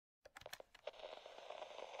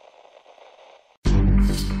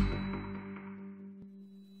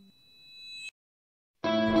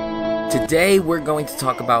Today we're going to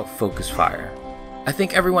talk about focus fire. I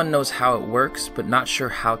think everyone knows how it works, but not sure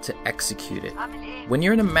how to execute it. When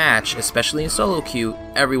you're in a match, especially in solo queue,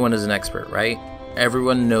 everyone is an expert, right?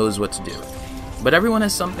 Everyone knows what to do. But everyone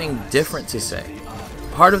has something different to say.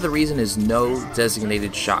 Part of the reason is no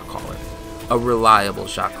designated shot caller, a reliable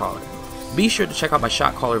shot caller. Be sure to check out my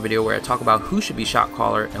shot caller video where I talk about who should be shot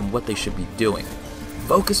caller and what they should be doing.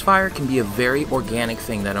 Focus fire can be a very organic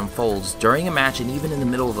thing that unfolds during a match and even in the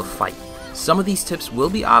middle of a fight. Some of these tips will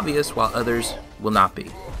be obvious while others will not be.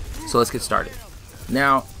 So let's get started.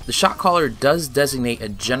 Now, the shot caller does designate a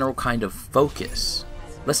general kind of focus.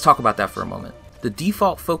 Let's talk about that for a moment. The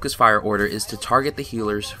default focus fire order is to target the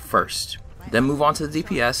healers first, then move on to the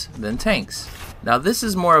DPS, then tanks. Now this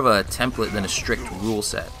is more of a template than a strict rule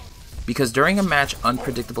set, because during a match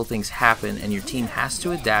unpredictable things happen and your team has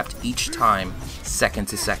to adapt each time, second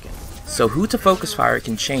to second. So who to focus fire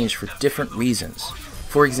can change for different reasons.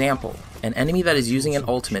 For example, an enemy that is using an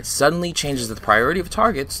ultimate suddenly changes the priority of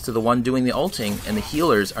targets to the one doing the ulting, and the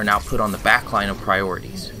healers are now put on the backline of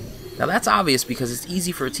priorities. Now that's obvious because it's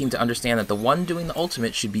easy for a team to understand that the one doing the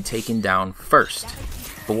ultimate should be taken down first.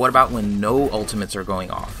 But what about when no ultimates are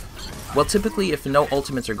going off? Well, typically if no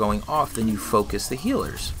ultimates are going off, then you focus the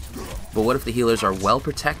healers. But what if the healers are well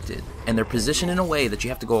protected and they're positioned in a way that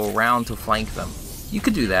you have to go around to flank them? You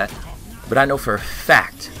could do that, but I know for a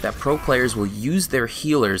fact that pro players will use their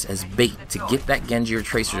healers as bait to get that Genji or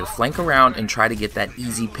Tracer to flank around and try to get that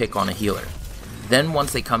easy pick on a healer. Then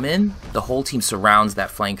once they come in, the whole team surrounds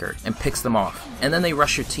that flanker and picks them off, and then they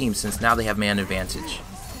rush your team since now they have man advantage.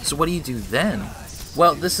 So what do you do then?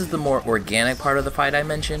 Well, this is the more organic part of the fight I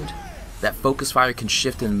mentioned. That focus fire can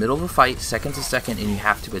shift in the middle of a fight second to second and you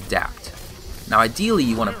have to adapt. Now ideally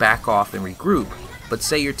you want to back off and regroup, but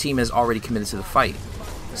say your team has already committed to the fight.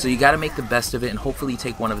 So you gotta make the best of it and hopefully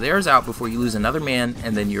take one of theirs out before you lose another man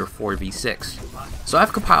and then you're 4v6. So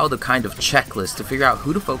I've compiled a kind of checklist to figure out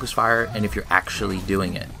who to focus fire and if you're actually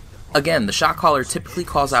doing it. Again, the shot caller typically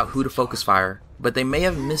calls out who to focus fire, but they may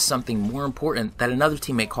have missed something more important that another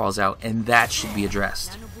teammate calls out, and that should be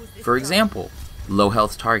addressed. For example, low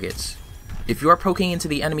health targets. If you are poking into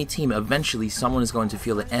the enemy team, eventually someone is going to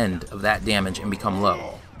feel the end of that damage and become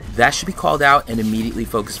low. That should be called out and immediately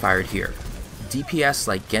focus fired here. DPS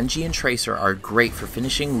like Genji and Tracer are great for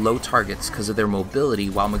finishing low targets because of their mobility,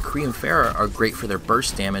 while McCree and Pharah are great for their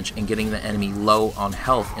burst damage and getting the enemy low on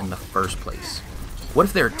health in the first place. What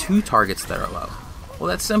if there are two targets that are low? Well,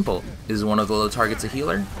 that's simple. Is one of the low targets a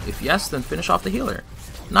healer? If yes, then finish off the healer.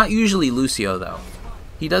 Not usually Lucio though.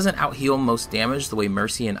 He doesn't out-heal most damage the way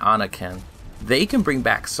Mercy and Ana can. They can bring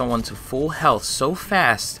back someone to full health so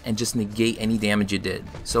fast and just negate any damage you did.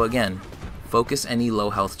 So again, focus any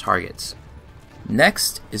low health targets.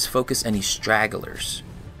 Next is focus any stragglers.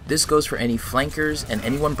 This goes for any flankers and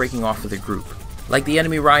anyone breaking off of the group, like the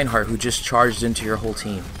enemy Reinhardt who just charged into your whole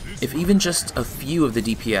team. If even just a few of the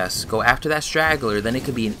DPS go after that straggler, then it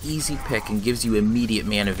could be an easy pick and gives you immediate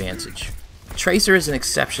man advantage. Tracer is an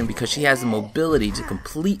exception because she has the mobility to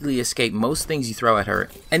completely escape most things you throw at her,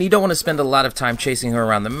 and you don't want to spend a lot of time chasing her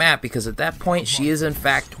around the map because at that point she is in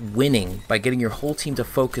fact winning by getting your whole team to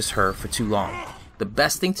focus her for too long. The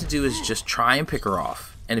best thing to do is just try and pick her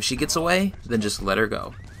off, and if she gets away, then just let her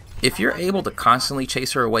go. If you're able to constantly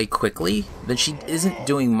chase her away quickly, then she isn't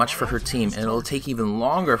doing much for her team and it'll take even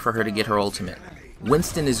longer for her to get her ultimate.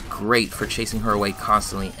 Winston is great for chasing her away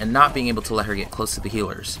constantly and not being able to let her get close to the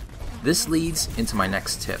healers. This leads into my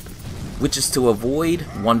next tip, which is to avoid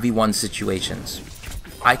 1v1 situations.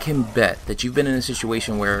 I can bet that you've been in a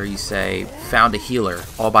situation where you say, found a healer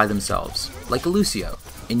all by themselves, like a Lucio,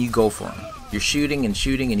 and you go for him. You're shooting and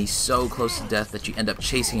he's so close to death that you end up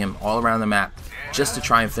chasing him all around the map just to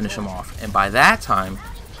try and finish him off. And by that time,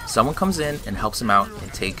 someone comes in and helps him out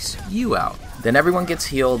and takes you out. Then everyone gets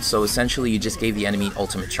healed, so essentially you just gave the enemy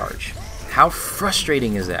ultimate charge. How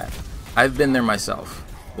frustrating is that? I've been there myself.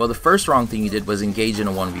 Well, the first wrong thing you did was engage in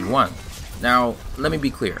a 1v1. Now, let me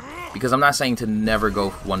be clear, because I'm not saying to never go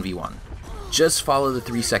 1v1. Just follow the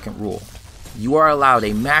 3-second rule. You are allowed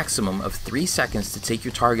a maximum of 3 seconds to take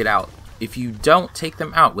your target out. If you don't take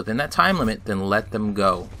them out within that time limit, then let them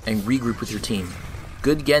go and regroup with your team.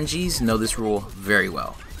 Good Genjis know this rule very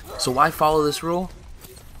well. So why follow this rule?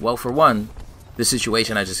 Well, for one, the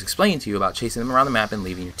situation I just explained to you about chasing them around the map and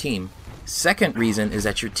leaving your team. Second reason is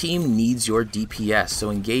that your team needs your DPS,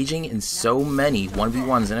 so engaging in so many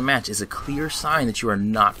 1v1s in a match is a clear sign that you are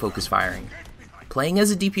not focus firing. Playing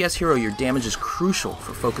as a DPS hero, your damage is crucial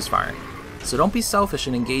for focus firing. So don't be selfish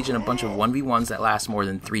and engage in a bunch of 1v1s that last more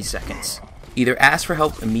than 3 seconds. Either ask for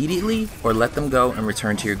help immediately or let them go and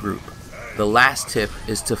return to your group. The last tip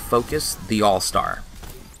is to focus the all-star.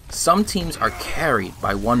 Some teams are carried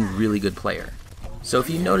by one really good player. So if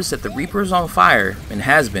you notice that the Reaper is on fire, and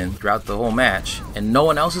has been throughout the whole match, and no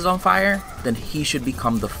one else is on fire, then he should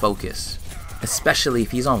become the focus. Especially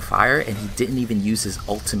if he's on fire and he didn't even use his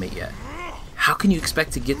ultimate yet. How can you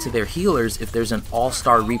expect to get to their healers if there's an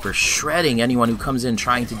all-star Reaper shredding anyone who comes in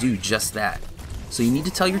trying to do just that? So you need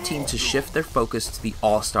to tell your team to shift their focus to the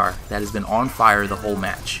all-star that has been on fire the whole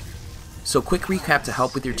match. So quick recap to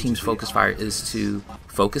help with your team's focus fire is to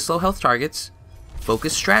focus low health targets,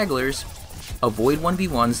 focus stragglers, avoid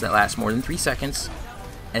 1v1s that last more than 3 seconds,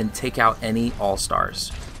 and take out any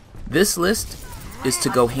all-stars. This list is to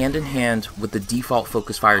go hand in hand with the default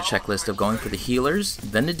focus fire checklist of going for the healers,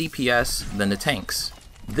 then the DPS, then the tanks.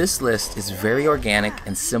 This list is very organic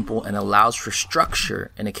and simple and allows for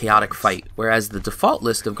structure in a chaotic fight, whereas the default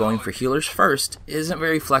list of going for healers first isn't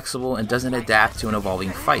very flexible and doesn't adapt to an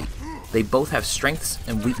evolving fight. They both have strengths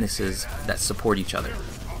and weaknesses that support each other.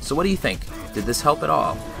 So what do you think? Did this help at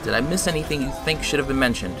all? Did I miss anything you think should have been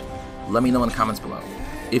mentioned? Let me know in the comments below.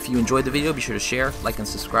 If you enjoyed the video, be sure to share, like, and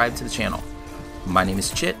subscribe to the channel. My name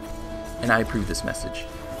is Chit, and I approve this message.